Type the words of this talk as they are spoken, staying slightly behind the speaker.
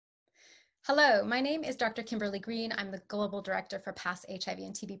Hello, my name is Dr. Kimberly Green. I'm the Global Director for PASS HIV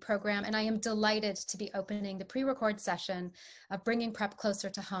and TB program, and I am delighted to be opening the pre-record session of Bringing PrEP Closer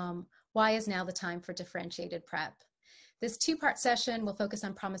to Home, Why is Now the Time for Differentiated PrEP? This two-part session will focus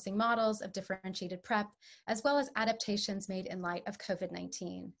on promising models of differentiated PrEP, as well as adaptations made in light of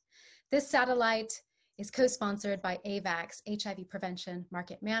COVID-19. This satellite is co-sponsored by AVAC's HIV Prevention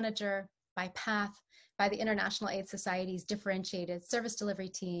Market Manager, by PATH, by the International AIDS Society's Differentiated Service Delivery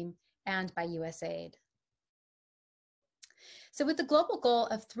Team, and by USAID. So with the global goal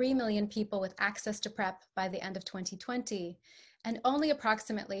of 3 million people with access to PrEP by the end of 2020, and only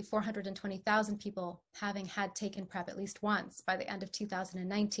approximately 420,000 people having had taken PrEP at least once by the end of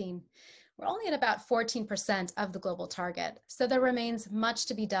 2019, we're only at about 14% of the global target. So there remains much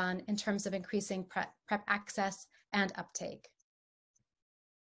to be done in terms of increasing PrEP access and uptake.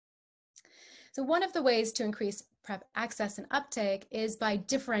 So one of the ways to increase PrEP access and uptake is by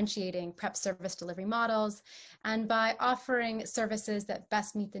differentiating PrEP service delivery models and by offering services that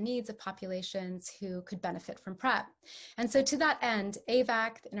best meet the needs of populations who could benefit from PrEP. And so to that end,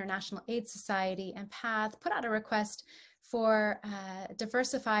 AVAC, the International AIDS Society, and PATH put out a request for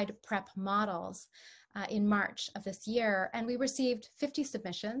diversified PrEP models in March of this year, and we received 50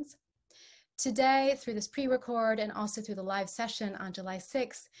 submissions. Today, through this pre-record and also through the live session on July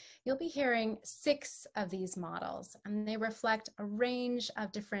 6th, you'll be hearing 6 of these models, and they reflect a range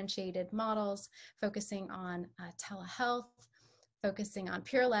of differentiated models focusing on telehealth, focusing on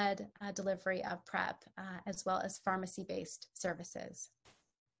peer-led delivery of PrEP, as well as pharmacy-based services.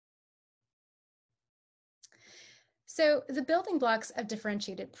 So the building blocks of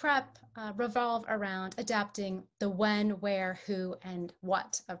differentiated PrEP revolve around adapting the when, where, who, and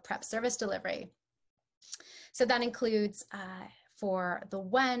what of PrEP service delivery. So that includes for the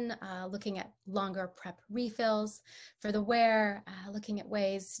when, looking at longer PrEP refills, for the where, looking at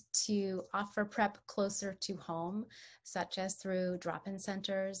ways to offer PrEP closer to home, such as through drop-in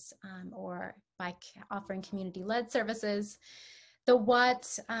centers or by offering community-led services. The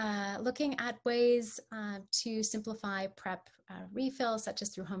what, looking at ways to simplify PrEP refills, such as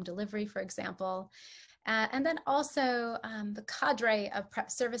through home delivery, for example. And then also the cadre of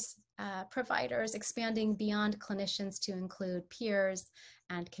PrEP service providers expanding beyond clinicians to include peers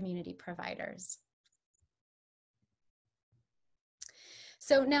and community providers.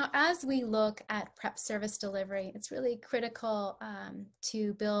 So now as we look at PrEP service delivery, it's really critical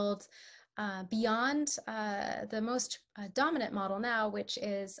to build beyond the most dominant model now, which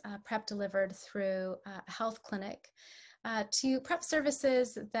is PrEP delivered through a health clinic, to PrEP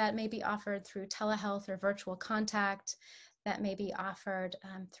services that may be offered through telehealth or virtual contact, that may be offered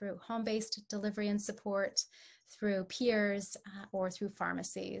through home-based delivery and support, through peers, or through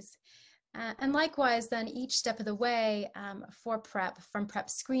pharmacies. And likewise, then each step of the way for PrEP, from PrEP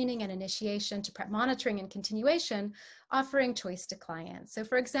screening and initiation to PrEP monitoring and continuation, offering choice to clients. So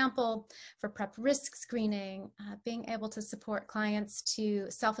for example, for PrEP risk screening, being able to support clients to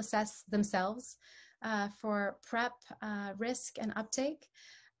self-assess themselves for PrEP risk and uptake,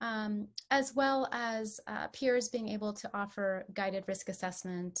 as well as peers being able to offer guided risk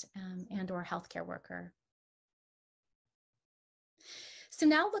assessment and or healthcare worker. So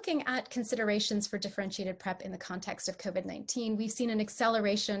now looking at considerations for differentiated PrEP in the context of COVID-19, we've seen an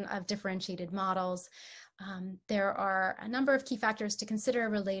acceleration of differentiated models. There are a number of key factors to consider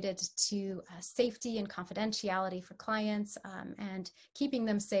related to safety and confidentiality for clients and keeping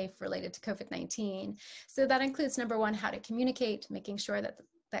them safe related to COVID-19. So that includes, number one, how to communicate, making sure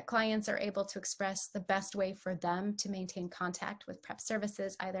that clients are able to express the best way for them to maintain contact with PrEP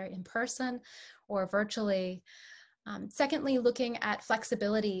services, either in person or virtually. Secondly, looking at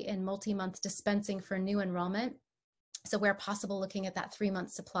flexibility in multi-month dispensing for new enrollment. So where possible, looking at that 3-month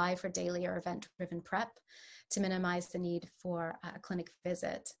supply for daily or event-driven PrEP to minimize the need for a clinic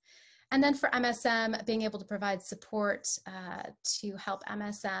visit. And then for MSM, being able to provide support to help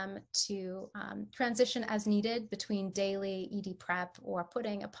MSM to transition as needed between daily ED PrEP or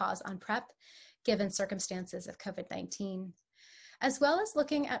putting a pause on PrEP given circumstances of COVID-19. As well as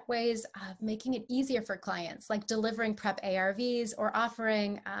looking at ways of making it easier for clients, like delivering PrEP ARVs or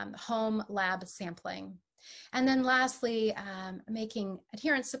offering home lab sampling. And then lastly, making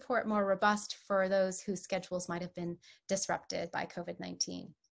adherence support more robust for those whose schedules might have been disrupted by COVID-19.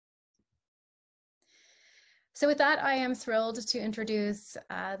 So with that, I am thrilled to introduce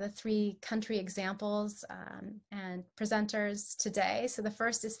the 3 country examples and presenters today. So the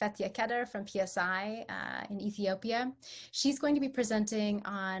first is Fatia Keder from PSI in Ethiopia. She's going to be presenting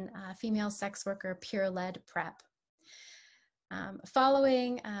on female sex worker peer-led PrEP.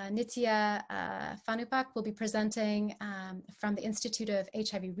 Following, Nitya Fanupak will be presenting from the Institute of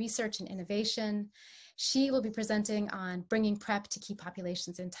HIV Research and Innovation. She will be presenting on bringing PrEP to key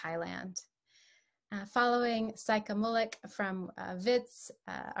populations in Thailand. Following, Saika Mullik from WITS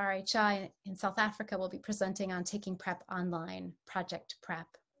RHI in South Africa will be presenting on taking PrEP online, Project PrEP.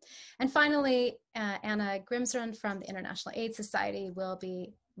 And finally, Anna Grimsrud from the International AIDS Society will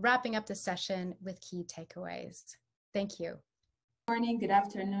be wrapping up the session with key takeaways. Thank you. Good morning, good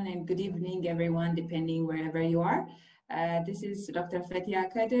afternoon, and good evening, everyone, depending wherever you are. This is Dr. Fatia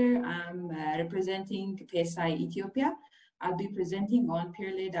Kader. I'm representing PSI Ethiopia. I'll be presenting on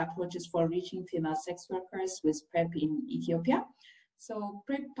peer-led approaches for reaching female sex workers with PrEP in Ethiopia. So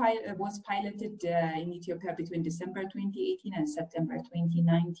PrEP was piloted in Ethiopia between December 2018 and September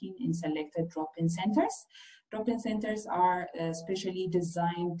 2019 in selected drop-in centers. Drop-in centers are specially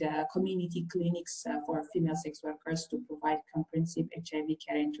designed community clinics for female sex workers to provide comprehensive HIV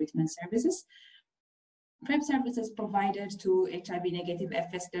care and treatment services. PrEP services provided to HIV negative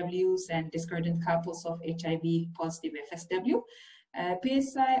FSWs and discordant couples of HIV positive FSW.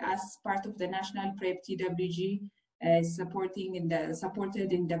 PSI, as part of the National PrEP TWG, is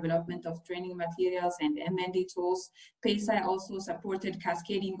supported in development of training materials and M&D tools. PSI also supported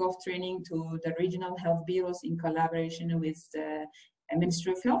cascading of training to the regional health bureaus in collaboration with the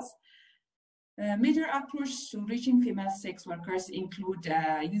Ministry of Health. Major approach to reaching female sex workers include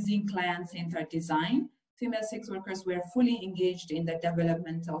using client-centered design. Female sex workers were fully engaged in the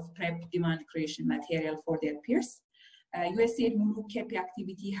development of PrEP demand creation material for their peers. USAID Mulu KEPI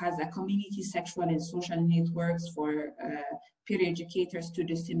activity has a community sexual and social networks for peer educators to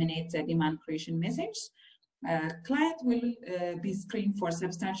disseminate the demand creation message. Client will be screened for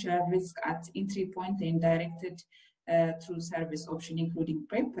substantial risk at entry point and directed through service option, including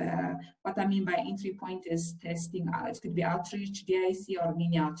PrEP. What I mean by entry point is testing. It could be outreach, DIC, or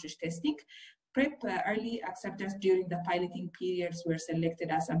mini outreach testing. PrEP early acceptors during the piloting periods were selected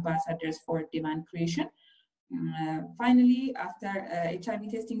as ambassadors for demand creation. Finally, after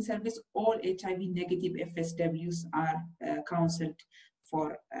HIV testing service, all HIV negative FSWs are counseled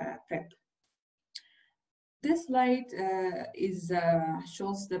for PrEP. This slide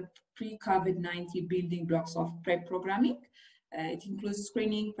shows the pre-COVID-19 building blocks of PrEP programming. It includes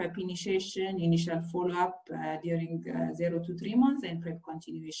screening, PrEP initiation, initial follow-up during 0 to 3 months, and PrEP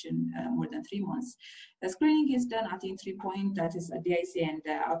continuation more than 3 months. The screening is done at entry point, that is a DIC and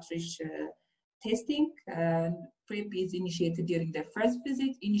outreach testing. PrEP is initiated during the first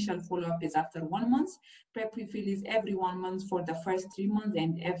visit. Initial follow-up is after 1 month. PrEP refill is every 1 month for the first 3 months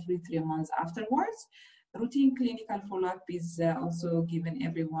and every 3 months afterwards. Routine clinical follow-up is also given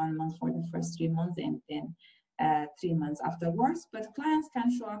every 1 month for the first 3 months and then 3 months afterwards. But clients can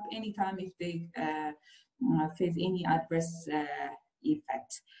show up anytime if they face any adverse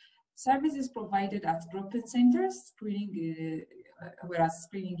effect. Service is provided at drop-in centers, whereas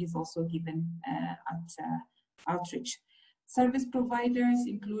screening is also given at outreach. Service providers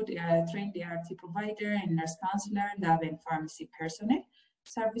include a trained ART provider and nurse counselor, lab and pharmacy personnel.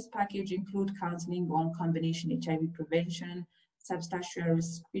 Service package include counseling on combination HIV prevention, substantial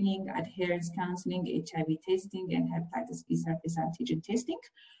risk screening, adherence counseling, HIV testing, and hepatitis B surface antigen testing.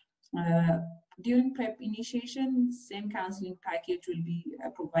 During PrEP initiation, same counseling package will be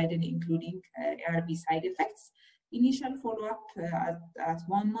provided, including ARV side effects. Initial follow-up at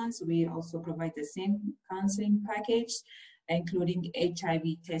 1 month, we also provide the same counseling package, including HIV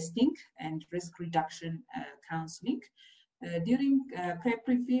testing and risk reduction counseling. During PrEP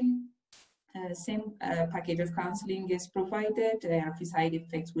refill, same package of counseling is provided. ARV side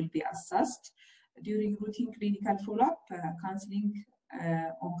effects will be assessed. During routine clinical follow-up, counseling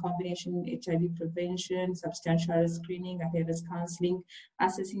on combination HIV prevention, substantial screening, adherence counseling,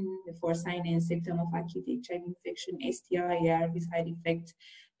 assessing for sign and symptom of acute HIV infection, STI, ARV side effect,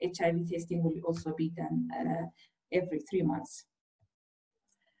 HIV testing will also be done every 3 months.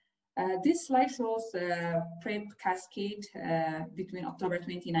 This slide shows PrEP cascade between October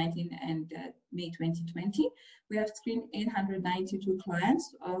 2019 and May 2020. We have screened 892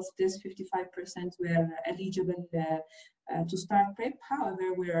 clients. Of this, 55% were eligible to start PrEP.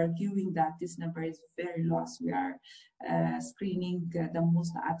 However, we are arguing that this number is very low. We are screening the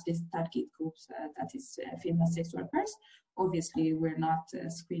most at-risk target groups, that is female sex workers. Obviously, we're not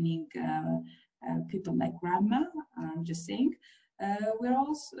screening people like grandma, I'm just saying. We're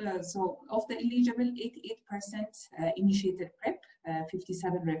also, so of the eligible, 88% initiated PrEP,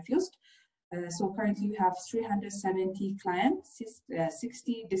 57 refused. So currently we have 370 clients,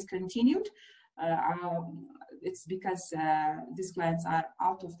 60 discontinued. It's because these clients are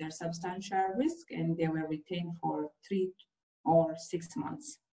out of their substantial risk and they were retained for or 6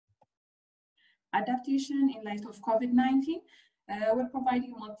 months. Adaptation in light of COVID-19. We're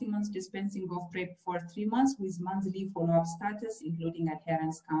providing multi-month dispensing of PrEP for 3 months with monthly follow-up status, including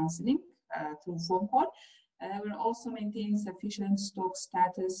adherence counseling through phone call. We're also maintaining sufficient stock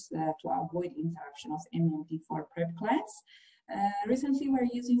status to avoid interruption of MMD for PrEP clients. Recently, we're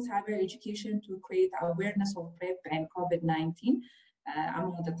using cyber education to create awareness of PrEP and COVID-19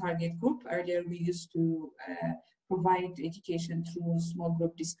 among the target group. Earlier, we used to provide education through small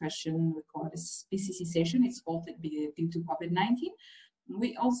group discussion. We call this PCC session. It's halted due to COVID-19.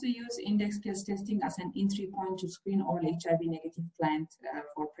 We also use index case testing as an entry point to screen all HIV negative clients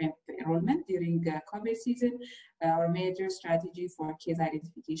for PrEP enrollment during COVID season. Our major strategy for case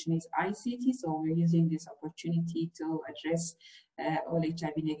identification is ICT, so we're using this opportunity to address all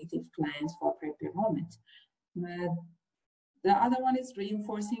HIV negative clients for PrEP enrollment. The other one is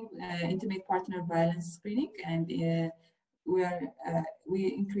reinforcing intimate partner violence screening, and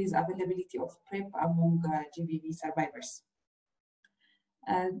we increase availability of PrEP among GBV survivors.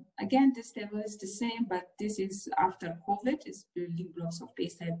 Again, this table is the same, but this is after COVID. It's building blocks of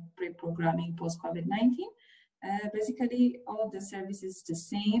PSI PrEP programming post-COVID-19. Basically, all the services the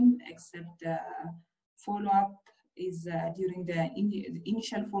same, except follow-up is during the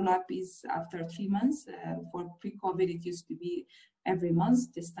initial follow-up is after 3 months. For pre-COVID, it used to be every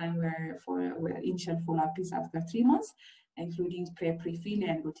month. This time, where initial follow-up is after 3 months, including PrEP refill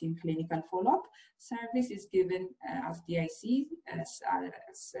and routine clinical follow-up. Service is given as DIC, as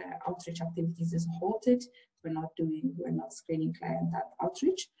outreach activities is halted. We're not screening client at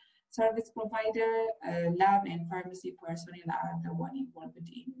outreach. Service provider, lab and pharmacy personnel are the one involved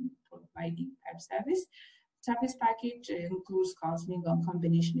in providing PrEP service. Service package includes counseling on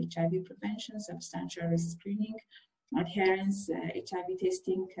combination HIV prevention, substantial risk screening, adherence, HIV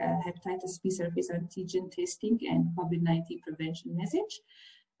testing, hepatitis B surface antigen testing, and COVID-19 prevention message.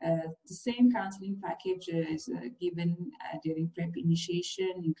 The same counseling package is given during PrEP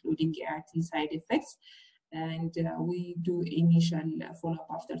initiation, including ART side effects. And we do initial follow-up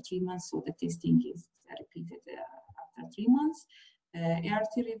after 3 months, so the testing is repeated after 3 months.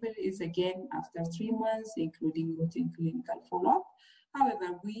 ART reveal is again after 3 months, including routine clinical follow-up.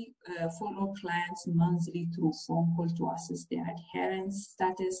 However, we follow clients monthly through phone call to assess their adherence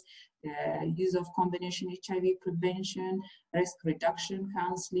status, use of combination HIV prevention, risk reduction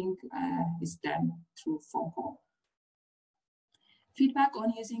counseling is done through phone call. Feedback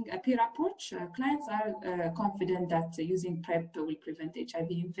on using a peer approach. Clients are confident that using PrEP will prevent HIV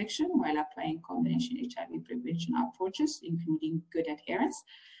infection while applying combination HIV prevention approaches, including good adherence.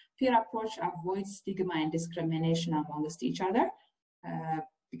 Peer approach avoids stigma and discrimination amongst each other.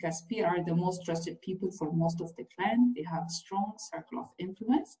 Because peer are the most trusted people for most of the clients. They have a strong circle of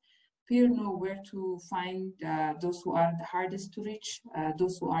influence. Peer know where to find those who are the hardest to reach.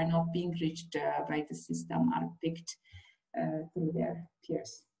 Those who are not being reached by the system are picked through their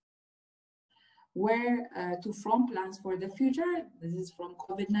peers. Where to from plans for the future. This is from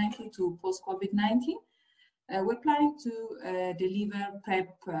COVID-19 to post-COVID-19. We're planning to deliver PrEP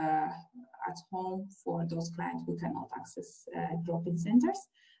at home for those clients who cannot access drop-in centers.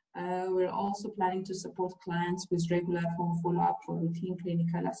 We're also planning to support clients with regular home follow-up for routine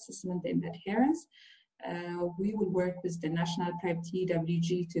clinical assessment and adherence. We will work with the National PrEP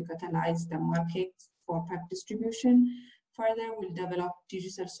TWG to catalyze the market for PrEP distribution. Further, we'll develop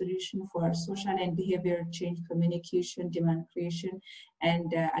digital solution for social and behavior change communication, demand creation,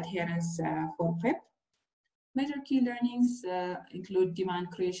 and adherence for PrEP. Major key learnings include demand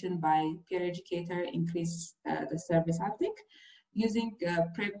creation by peer educator, increase the service uptake. Using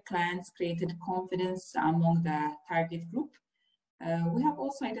PrEP clients created confidence among the target group. We have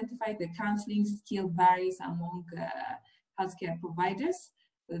also identified the counseling skill varies among healthcare providers.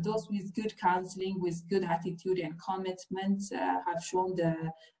 Those with good counseling, with good attitude and commitment have shown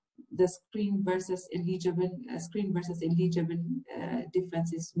the screen versus eligible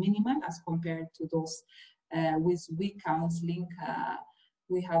difference is minimal as compared to those with weak counseling.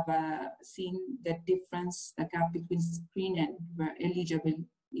 We have seen the difference, the gap between screen and eligible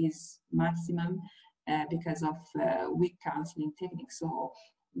is maximum because of weak counseling techniques.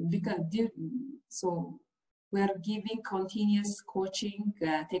 So, we are giving continuous coaching,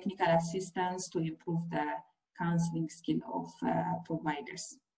 technical assistance to improve the counseling skill of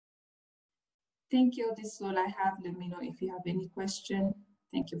providers. Thank you. This is all I have. Let me know if you have any question.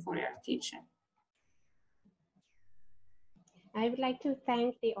 Thank you for your attention. I would like to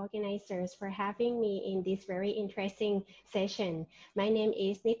thank the organizers for having me in this very interesting session. My name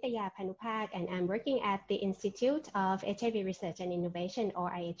is Nitya Panupak, and I'm working at the Institute of HIV Research and Innovation, or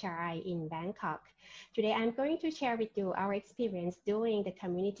IHRI, in Bangkok. Today, I'm going to share with you our experience doing the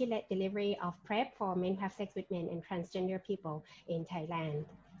community-led delivery of PrEP for men who have sex with men and transgender people in Thailand.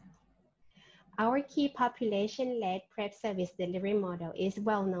 Our key population-led PrEP service delivery model is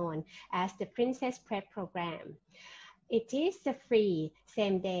well known as the Princess PrEP program. It is a free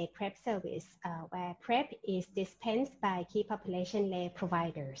same-day PrEP service where PrEP is dispensed by key population-led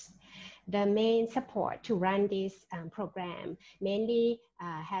providers. The main support to run this program mainly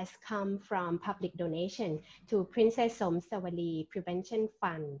has come from public donation to Princess Somsawali Prevention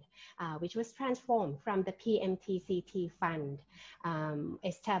Fund, which was transformed from the PMTCT Fund,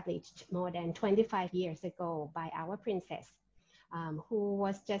 established more than 25 years ago by our princess. Who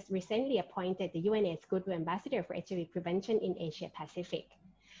was just recently appointed the UN's Goodwill Ambassador for HIV Prevention in Asia Pacific.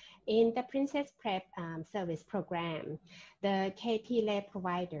 In the Princess PrEP service program, the KP-led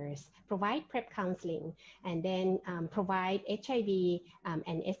providers provide PrEP counseling and then provide HIV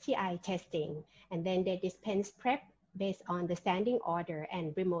and STI testing, and then they dispense PrEP based on the standing order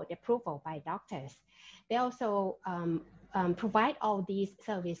and remote approval by doctors. They also provide all these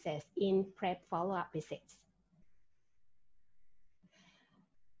services in PrEP follow-up visits.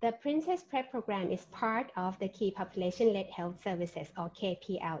 The Princess PrEP program is part of the Key Population-Led Health Services, or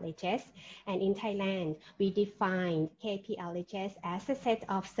KPLHS, and in Thailand, we define KPLHS as a set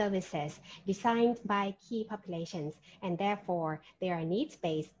of services designed by key populations, and therefore they are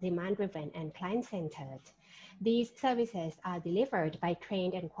needs-based, demand-driven, and client-centered. These services are delivered by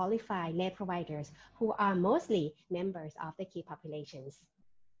trained and qualified lay providers who are mostly members of the key populations.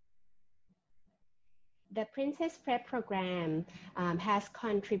 The Princess PrEP program has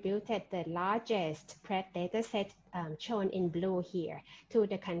contributed the largest PrEP dataset shown in blue here to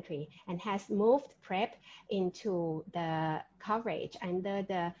the country and has moved PrEP into the coverage under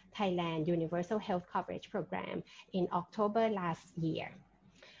the Thailand Universal Health Coverage Program in October last year.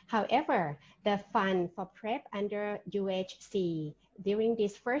 However, the fund for PrEP under UHC during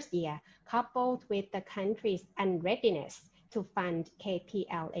this first year, coupled with the country's unreadiness to fund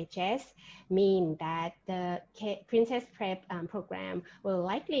KPLHS, mean that the Princess PrEP program will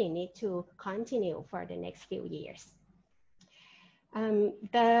likely need to continue for the next few years.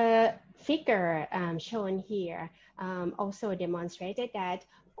 The figure shown here also demonstrated that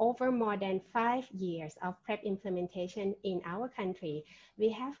over more than 5 years of PrEP implementation in our country, we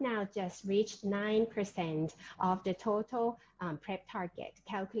have now just reached 9% of the total PrEP target,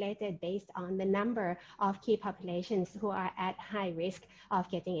 calculated based on the number of key populations who are at high risk of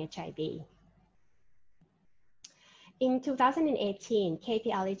getting HIV. In 2018,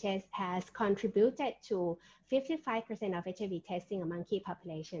 KPLHS has contributed to 55% of HIV testing among key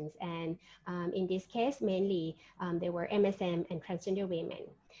populations, and in this case, mainly they were MSM and transgender women.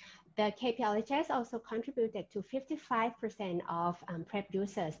 The KPLHS also contributed to 55% of PrEP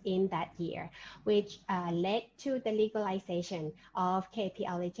users in that year, which led to the legalization of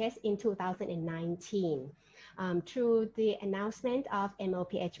KPLHS in 2019. Through the announcement of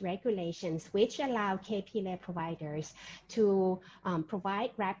MOPH regulations, which allow KP-led providers to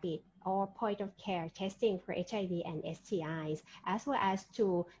provide rapid or point-of-care testing for HIV and STIs, as well as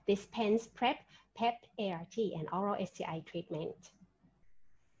to dispense PrEP, PEP, ART, and oral STI treatment.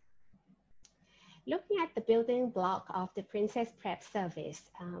 Looking at the building block of the Princess PrEP service,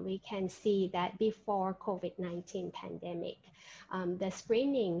 we can see that before COVID-19 pandemic, the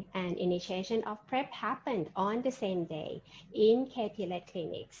screening and initiation of PrEP happened on the same day in KP-led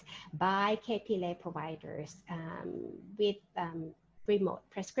clinics by KP-led providers with remote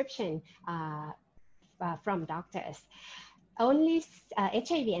prescription from doctors. Only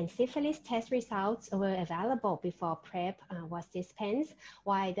HIV and syphilis test results were available before PrEP was dispensed,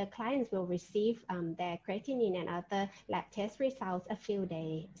 while the clients will receive their creatinine and other lab test results a few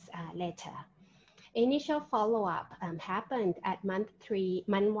days later. Initial follow-up happened at month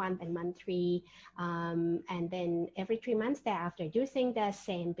 1 and month 3, and then every 3 months thereafter, using the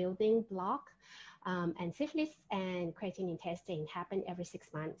same building block, and syphilis and creatinine testing happened every 6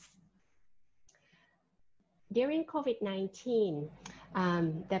 months. During COVID-19,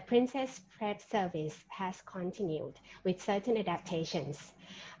 the Princess PrEP service has continued with certain adaptations.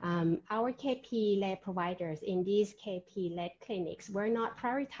 Our KP-led providers in these KP-led clinics were not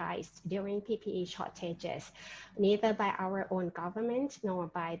prioritized during PPE shortages, neither by our own government nor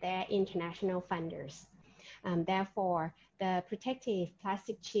by their international funders. Therefore, the protective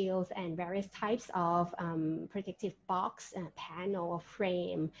plastic shields and various types of protective box, panel, or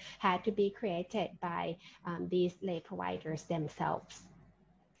frame had to be created by these lay providers themselves.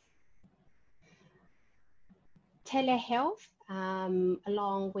 Telehealth,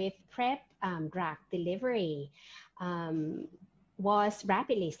 along with PrEP drug delivery, was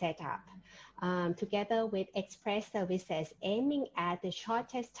rapidly set up. Together with express services aiming at the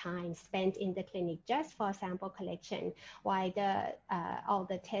shortest time spent in the clinic just for sample collection, while all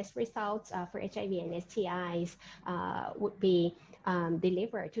the test results for HIV and STIs would be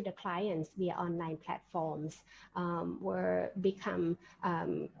delivered to the clients via online platforms, has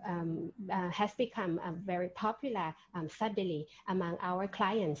become very popular suddenly among our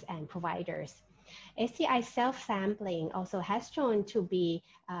clients and providers. STI self-sampling also has shown to be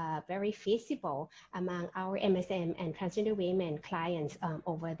very feasible among our MSM and transgender women clients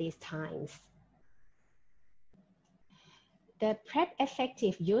over these times. The PrEP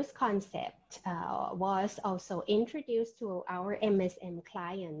effective use concept was also introduced to our MSM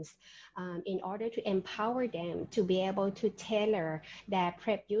clients in order to empower them to be able to tailor their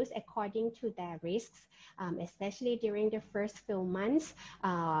PrEP use according to their risks, especially during the first few months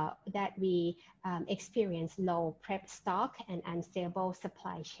that we experience low PrEP stock and unstable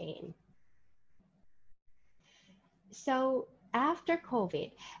supply chain. So after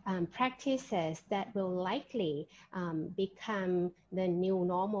COVID, practices that will likely become the new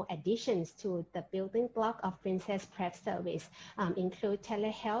normal additions to the building block of Princess PrEP service include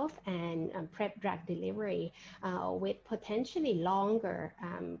telehealth and PrEP drug delivery with potentially longer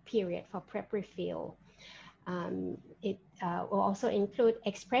period for PrEP refill. It will also include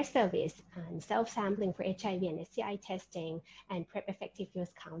express service and self-sampling for HIV and STI testing and PrEP effective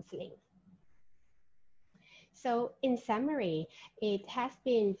use counseling. So in summary, it has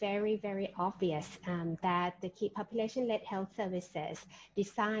been very, very obvious that the key population-led health services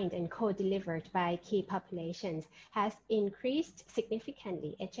designed and co-delivered by key populations has increased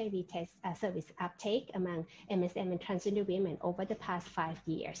significantly HIV test service uptake among MSM and transgender women over the past 5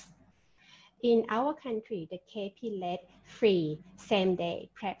 years. In our country, the KP-led free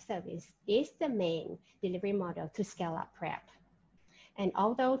same-day PrEP service is the main delivery model to scale up PrEP. And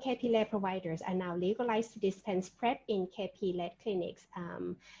although KP-led providers are now legalized to dispense PrEP in KP-led clinics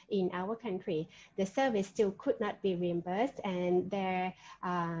in our country, the service still could not be reimbursed, and there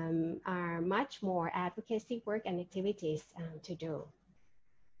are much more advocacy work and activities to do.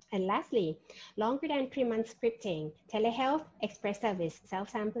 And lastly, longer than 3 months scripting, telehealth, express service,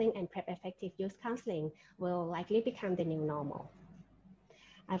 self-sampling, and PrEP effective use counseling will likely become the new normal.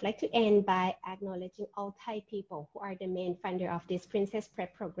 I'd like to end by acknowledging all Thai people who are the main funder of this Princess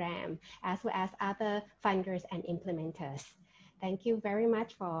PrEP program, as well as other funders and implementers. Thank you very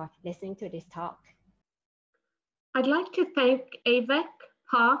much for listening to this talk. I'd like to thank AVEC,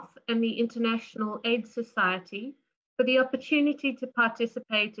 PATH, and the International AIDS Society for the opportunity to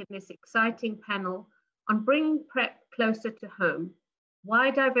participate in this exciting panel on bringing PrEP closer to home,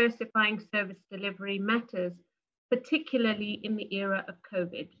 why diversifying service delivery matters, particularly in the era of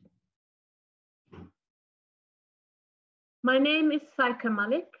COVID. My name is Saika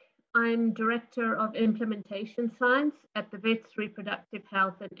Malik. I'm Director of Implementation Science at the Vets Reproductive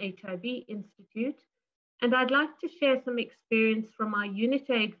Health and HIV Institute, and I'd like to share some experience from our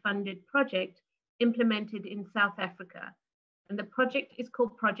UnitAid-funded project implemented in South Africa, and the project is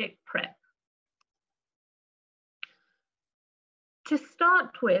called Project PrEP. To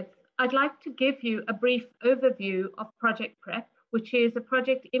start with, I'd like to give you a brief overview of Project PrEP, which is a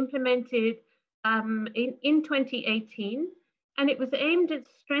project implemented in 2018, and it was aimed at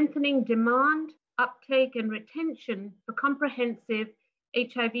strengthening demand, uptake, and retention for comprehensive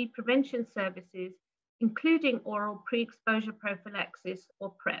HIV prevention services, including oral pre-exposure prophylaxis,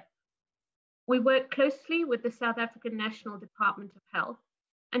 or PrEP. We work closely with the South African National Department of Health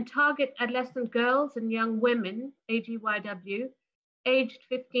and target adolescent girls and young women, AGYW, aged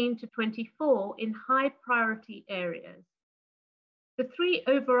 15 to 24 in high priority areas. The 3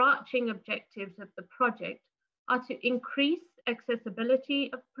 overarching objectives of the project are to increase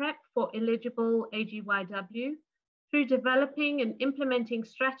accessibility of PrEP for eligible AGYW through developing and implementing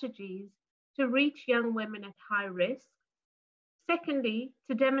strategies to reach young women at high risk. Secondly,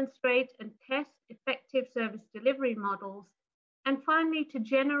 to demonstrate and test effective service delivery models. And finally, to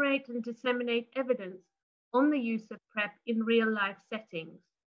generate and disseminate evidence on the use of PrEP in real-life settings.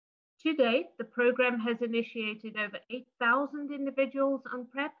 To date, the program has initiated over 8,000 individuals on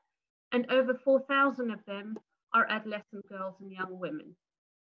PrEP, and over 4,000 of them are adolescent girls and young women.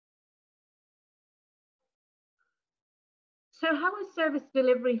 So how is service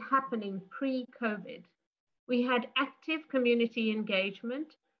delivery happening pre-COVID? we had active community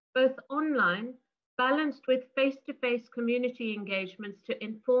engagement, both online, balanced with face-to-face community engagements to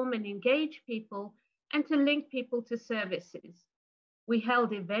inform and engage people and to link people to services. We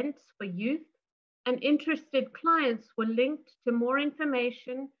held events for youth, and interested clients were linked to more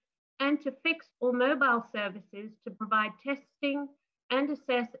information and to fixed or mobile services to provide testing and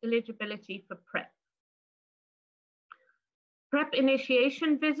assess eligibility for PrEP. PrEP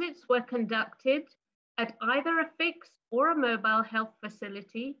initiation visits were conducted at either a fixed or a mobile health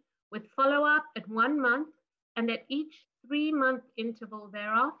facility with follow-up at 1 month and at each 3-month interval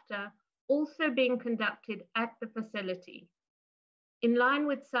thereafter, also being conducted at the facility. In line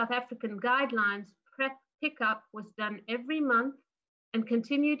with South African guidelines, PrEP pickup was done every month, and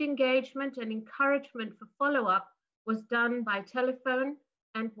continued engagement and encouragement for follow-up was done by telephone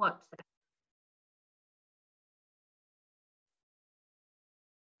and WhatsApp.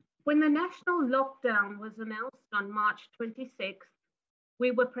 When the national lockdown was announced on March 26th, we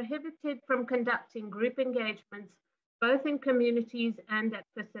were prohibited from conducting group engagements, both in communities and at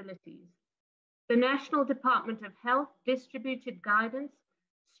facilities. The National Department of Health distributed guidance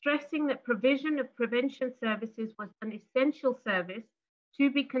stressing that provision of prevention services was an essential service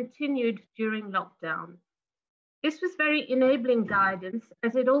to be continued during lockdown. This was very enabling guidance,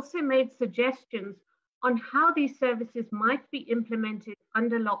 as it also made suggestions on how these services might be implemented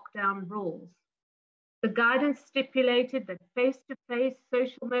under lockdown rules. The guidance stipulated that face-to-face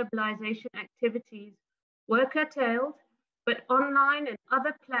social mobilization activities were curtailed, but online and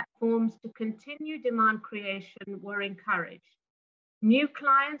other platforms to continue demand creation were encouraged. New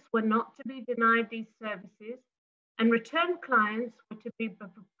clients were not to be denied these services, and return clients were to be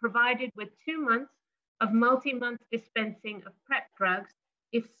provided with 2 months of multi-month dispensing of PrEP drugs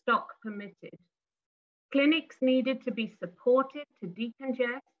if stock permitted. Clinics needed to be supported to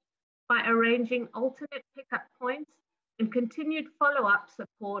decongest by arranging alternate pickup points and continued follow-up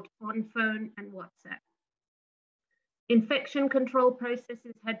support on phone and WhatsApp. Infection control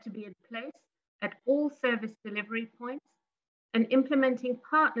processes had to be in place at all service delivery points, and implementing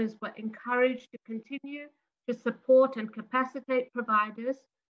partners were encouraged to continue to support and capacitate providers.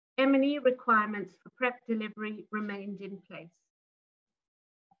 M&E requirements for PrEP delivery remained in place.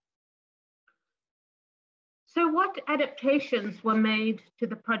 So what adaptations were made to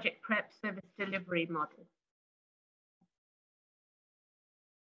the Project PrEP service delivery model?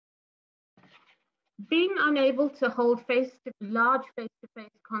 Being unable to hold large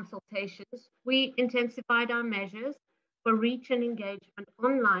face-to-face consultations, we intensified our measures for reach and engagement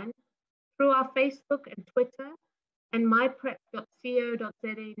online through our Facebook and Twitter and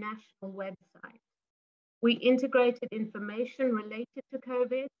myprep.co.za national website. We integrated information related to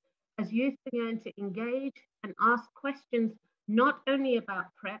COVID as youth began to engage and ask questions not only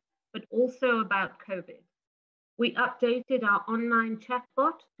about PrEP, but also about COVID. We updated our online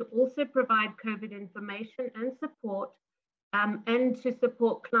chatbot to also provide COVID information and support, and to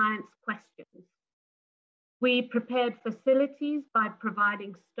support clients' questions. We prepared facilities by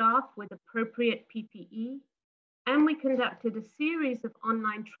providing staff with appropriate PPE, and we conducted a series of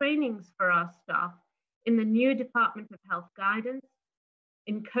online trainings for our staff in the new Department of Health guidance,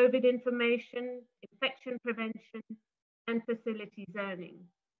 in COVID information, infection prevention, and facility zoning.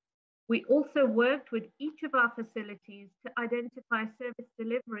 We also worked with each of our facilities to identify service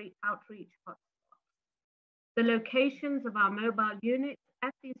delivery outreach hotspots. The locations of our mobile units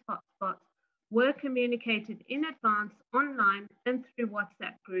at these hotspots were communicated in advance online and through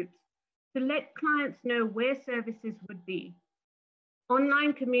WhatsApp groups to let clients know where services would be.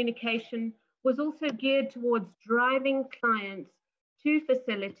 Online communication was also geared towards driving clients to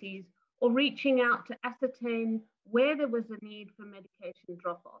facilities or reaching out to ascertain where there was a need for medication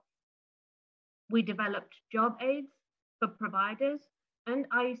drop-off. We developed job aids for providers and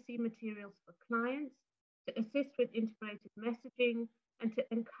IEC materials for clients to assist with integrated messaging and to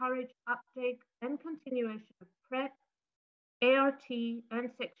encourage uptake and continuation of PrEP, ART, and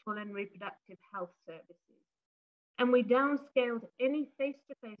sexual and reproductive health services. And we downscaled any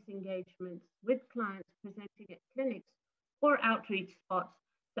face-to-face engagements with clients presenting at clinics or outreach spots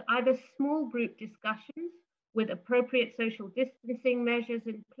to either small group discussions with appropriate social distancing measures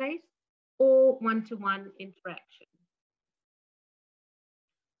in place or one-to-one interaction.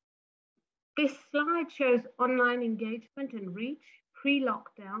 This slide shows online engagement and reach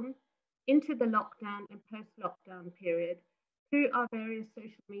pre-lockdown, into the lockdown and post-lockdown period through our various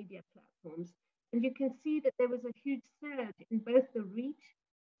social media platforms. And you can see that there was a huge surge in both the reach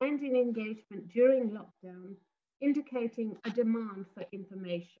and in engagement during lockdown, indicating a demand for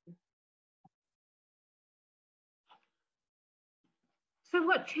information. So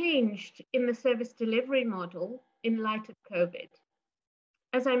what changed in the service delivery model in light of COVID?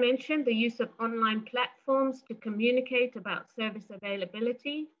 As I mentioned, the use of online platforms to communicate about service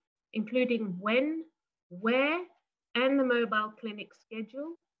availability, including when, where, and the mobile clinic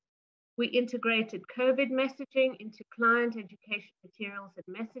schedule. We integrated COVID messaging into client education materials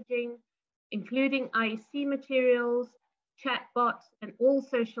and messaging, including IEC materials, chatbots, and all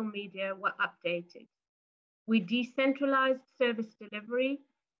social media were updated. We decentralized service delivery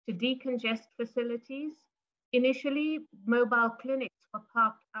to decongest facilities. Initially, mobile clinics were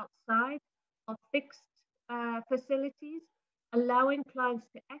parked outside of fixed facilities, allowing clients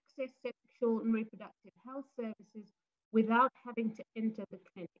to access sexual and reproductive health services without having to enter the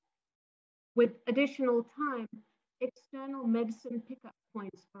clinic. With additional time, external medicine pickup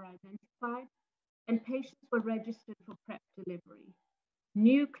points were identified and patients were registered for PrEP delivery.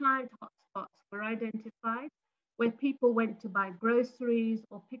 New client hotspots were identified where people went to buy groceries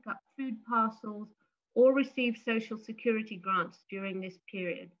or pick up food parcels or receive Social Security grants during this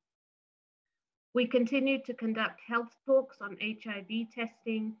period. We continued to conduct health talks on HIV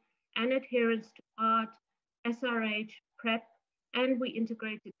testing and adherence to ART, SRH, PrEP, and we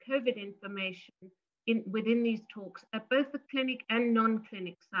integrated COVID information within these talks at both the clinic and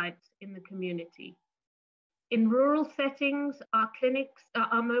non-clinic sites in the community. In rural settings,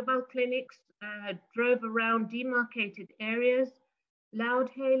 our mobile clinics drove around demarcated areas, loud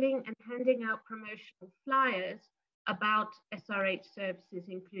hailing and handing out promotional flyers about SRH services,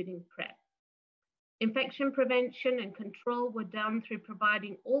 including PrEP. Infection prevention and control were done through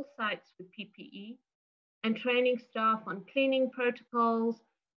providing all sites with PPE and training staff on cleaning protocols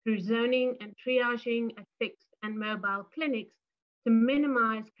through zoning and triaging at fixed and mobile clinics to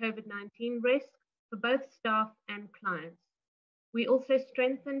minimize COVID-19 risk for both staff and clients. We also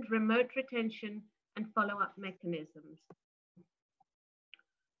strengthened remote retention and follow-up mechanisms.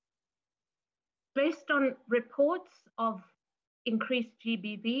 Based on reports of increased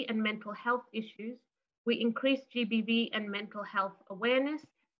GBV and mental health issues, we increased GBV and mental health awareness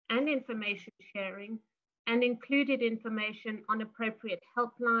and information sharing and included information on appropriate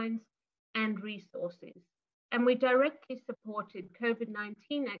helplines and resources. And we directly supported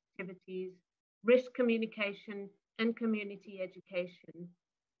COVID-19 activities, risk communication, and community education.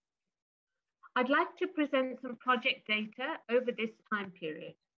 I'd like to present some project data over this time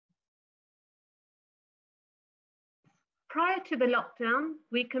period. Prior to the lockdown,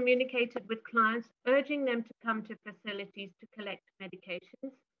 we communicated with clients, urging them to come to facilities to collect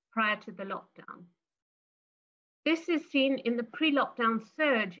medications prior to the lockdown. This is seen in the pre-lockdown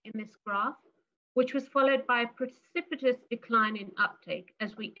surge in this graph, which was followed by a precipitous decline in uptake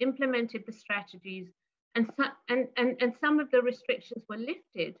as we implemented the strategies and some of the restrictions were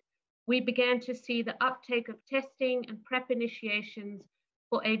lifted. We began to see the uptake of testing and PrEP initiations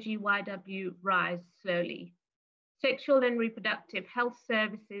for AGYW rise slowly. Sexual and reproductive health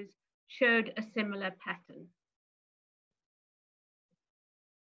services showed a similar pattern.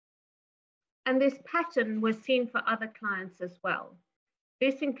 And this pattern was seen for other clients as well.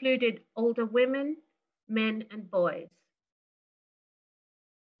 This included older women, men, and boys.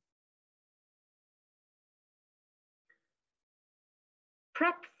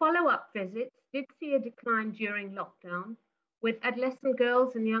 PrEP follow-up visits did see a decline during lockdown, with adolescent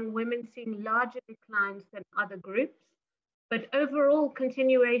girls and young women seeing larger declines than other groups, but overall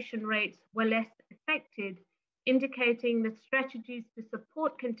continuation rates were less affected, indicating that strategies to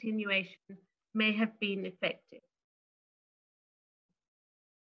support continuation may have been effective.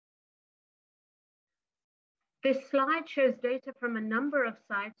 This slide shows data from a number of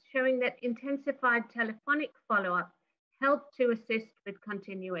sites showing that intensified telephonic follow-up helped to assist with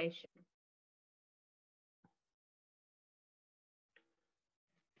continuation.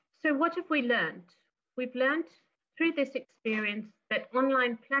 So what have we learned? We've learned through this experience that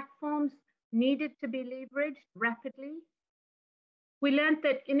online platforms needed to be leveraged rapidly. We learned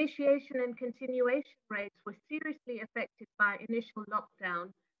that initiation and continuation rates were seriously affected by initial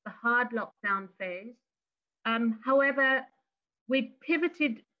lockdown, the hard lockdown phase. However, we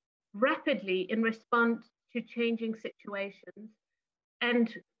pivoted rapidly in response to changing situations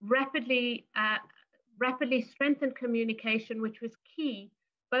and rapidly strengthened communication, which was key,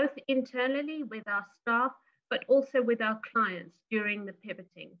 both internally with our staff, but also with our clients during the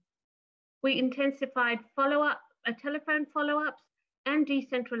pivoting. We intensified telephone follow-ups and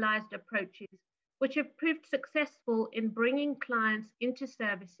decentralized approaches, which have proved successful in bringing clients into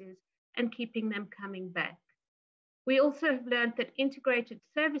services and keeping them coming back. We also have learned that integrated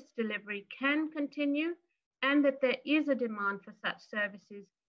service delivery can continue and that there is a demand for such services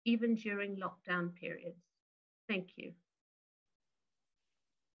even during lockdown periods. Thank you.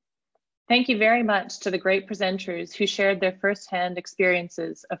 Thank you very much to the great presenters who shared their firsthand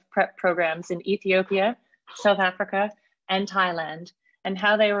experiences of PrEP programs in Ethiopia, South Africa, and Thailand, and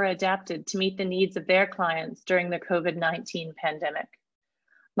how they were adapted to meet the needs of their clients during the COVID-19 pandemic.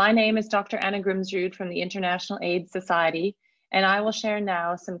 My name is Dr. Anna Grimsrud from the International AIDS Society, and I will share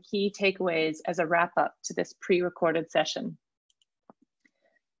now some key takeaways as a wrap-up to this pre-recorded session.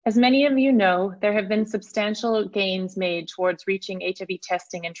 As many of you know, there have been substantial gains made towards reaching HIV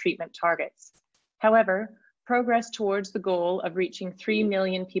testing and treatment targets. However, progress towards the goal of reaching 3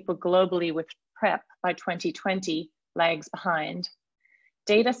 million people globally with PrEP by 2020 lags behind.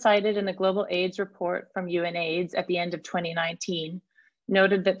 Data cited in the Global AIDS Report from UNAIDS at the end of 2019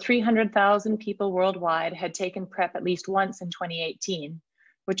 noted that 300,000 people worldwide had taken PrEP at least once in 2018,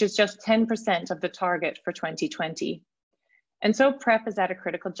 which is just 10% of the target for 2020. And so PrEP is at a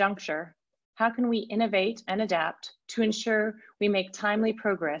critical juncture. How can we innovate and adapt to ensure we make timely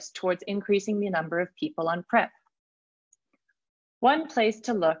progress towards increasing the number of people on PrEP? One place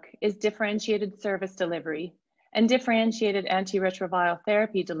to look is differentiated service delivery and differentiated antiretroviral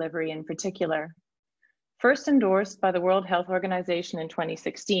therapy delivery in particular. First endorsed by the World Health Organization in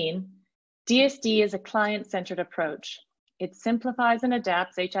 2016, DSD is a client-centered approach. It simplifies and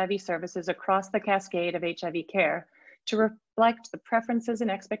adapts HIV services across the cascade of HIV care to reflect the preferences and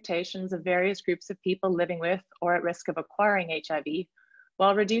expectations of various groups of people living with or at risk of acquiring HIV,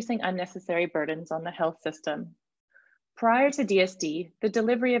 while reducing unnecessary burdens on the health system. Prior to DSD, the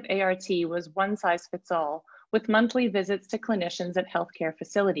delivery of ART was one size fits all, with monthly visits to clinicians at healthcare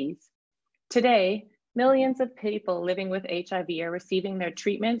facilities. Today, millions of people living with HIV are receiving their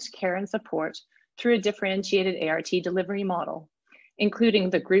treatment, care, and support through a differentiated ART delivery model,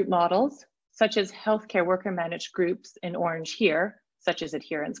 including the group models, such as healthcare worker managed groups in orange here, such as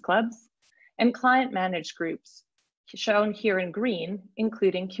adherence clubs, and client managed groups, shown here in green,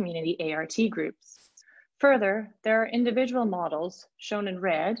 including community ART groups. Further, there are individual models, shown in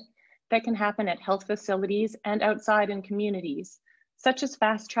red, that can happen at health facilities and outside in communities, such as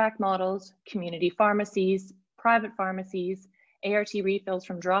fast track models, community pharmacies, private pharmacies, ART refills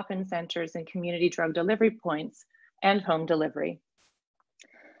from drop-in centers and community drug delivery points, and home delivery.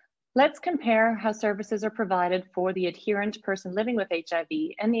 Let's compare how services are provided for the adherent person living with HIV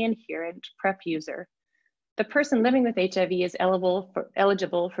and the adherent PrEP user. The person living with HIV is eligible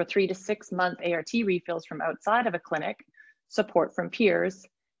for 3 to 6 month ART refills from outside of a clinic, support from peers,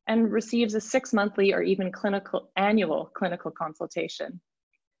 and receives a 6 monthly or even annual clinical consultation.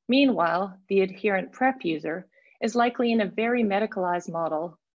 Meanwhile, the adherent PrEP user is likely in a very medicalized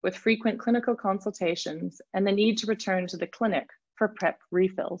model with frequent clinical consultations and the need to return to the clinic for PrEP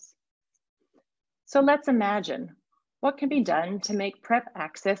refills. So let's imagine what can be done to make PrEP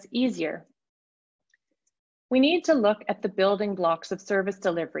access easier. We need to look at the building blocks of service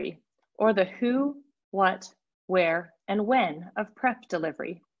delivery, or the who, what, where, and when of PrEP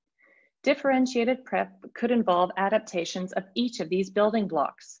delivery. Differentiated PrEP could involve adaptations of each of these building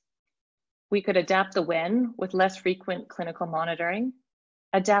blocks. We could adapt the when with less frequent clinical monitoring,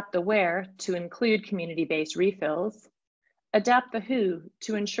 adapt the where to include community-based refills, adapt the who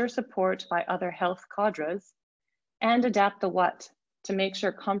to ensure support by other health cadres, and adapt the what to make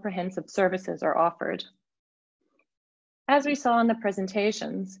sure comprehensive services are offered. As we saw in the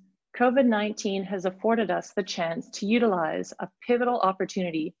presentations, COVID-19 has afforded us the chance to utilize a pivotal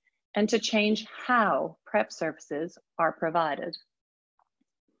opportunity and to change how PrEP services are provided.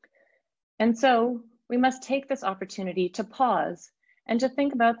 And so we must take this opportunity to pause and to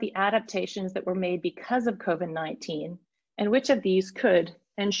think about the adaptations that were made because of COVID-19 and which of these could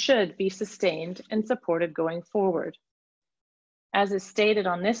and should be sustained and supported going forward. As is stated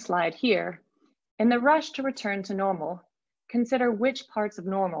on this slide here, in the rush to return to normal, consider which parts of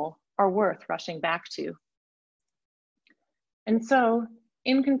normal are worth rushing back to. And so,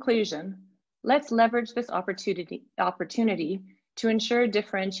 in conclusion, let's leverage this opportunity to ensure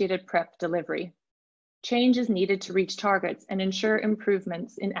differentiated PrEP delivery. Change is needed to reach targets and ensure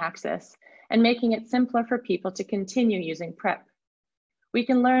improvements in access and making it simpler for people to continue using PrEP. We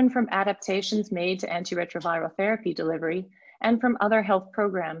can learn from adaptations made to antiretroviral therapy delivery and from other health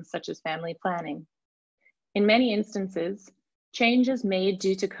programs such as family planning. In many instances, changes made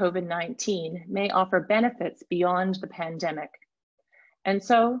due to COVID-19 may offer benefits beyond the pandemic. And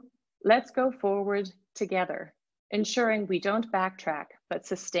so let's go forward together, ensuring we don't backtrack, but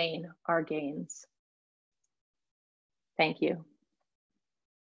sustain our gains. Thank you.